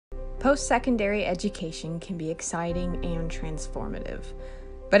Post-secondary education can be exciting and transformative,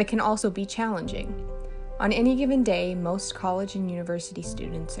 but it can also be challenging. On any given day, most college and university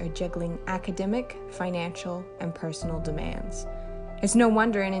students are juggling academic, financial, and personal demands. It's no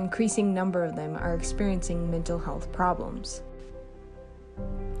wonder an increasing number of them are experiencing mental health problems.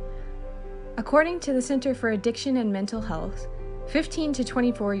 According to the Center for Addiction and Mental Health, 15 to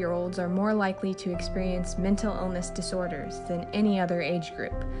 24-year-olds are more likely to experience mental illness disorders than any other age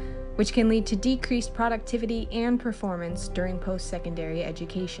group, which can lead to decreased productivity and performance during post-secondary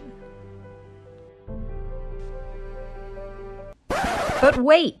education. But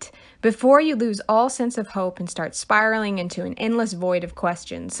wait! Before you lose all sense of hope and start spiraling into an endless void of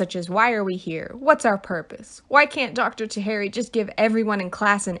questions such as why are we here? What's our purpose? Why can't Dr. Taheri just give everyone in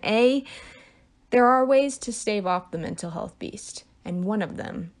class an A? There are ways to stave off the mental health beast, and one of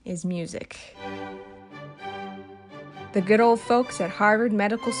them is music. The good old folks at Harvard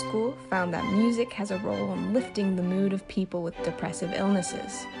Medical School found that music has a role in lifting the mood of people with depressive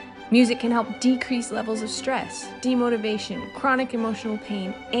illnesses. Music can help decrease levels of stress, demotivation, chronic emotional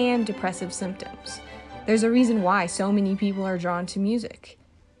pain, and depressive symptoms. There's a reason why so many people are drawn to music.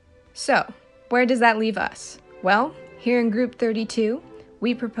 So, where does that leave us? Well, here in Group 32,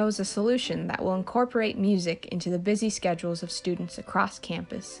 we propose a solution that will incorporate music into the busy schedules of students across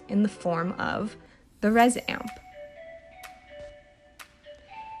campus in the form of the RezAmp.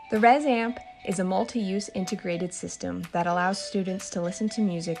 The RezAmp is a multi-use integrated system that allows students to listen to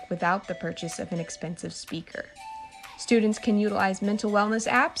music without the purchase of an expensive speaker. Students can utilize mental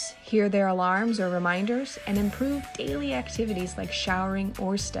wellness apps, hear their alarms or reminders, and improve daily activities like showering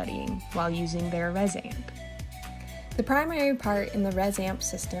or studying while using their RezAmp. The primary part in the RezAmp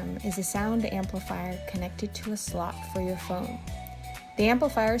system is a sound amplifier connected to a slot for your phone. The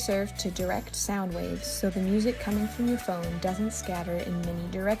amplifier serves to direct sound waves so the music coming from your phone doesn't scatter in many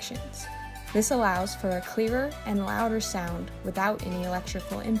directions. This allows for a clearer and louder sound without any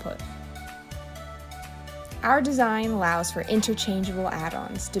electrical input. Our design allows for interchangeable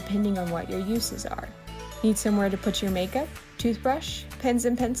add-ons depending on what your uses are. Need somewhere to put your makeup, toothbrush, pens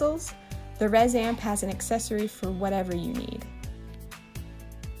and pencils? The RezAmp has an accessory for whatever you need.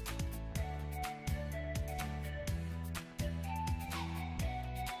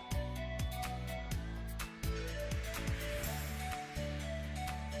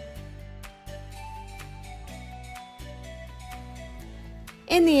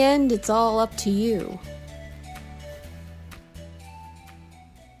 In the end, it's all up to you.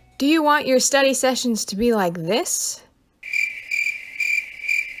 Do you want your study sessions to be like this?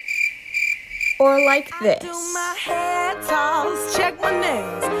 Or like this? I do my hair toss, check my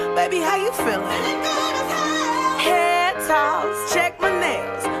nails. Baby, how you feeling? Hair toss,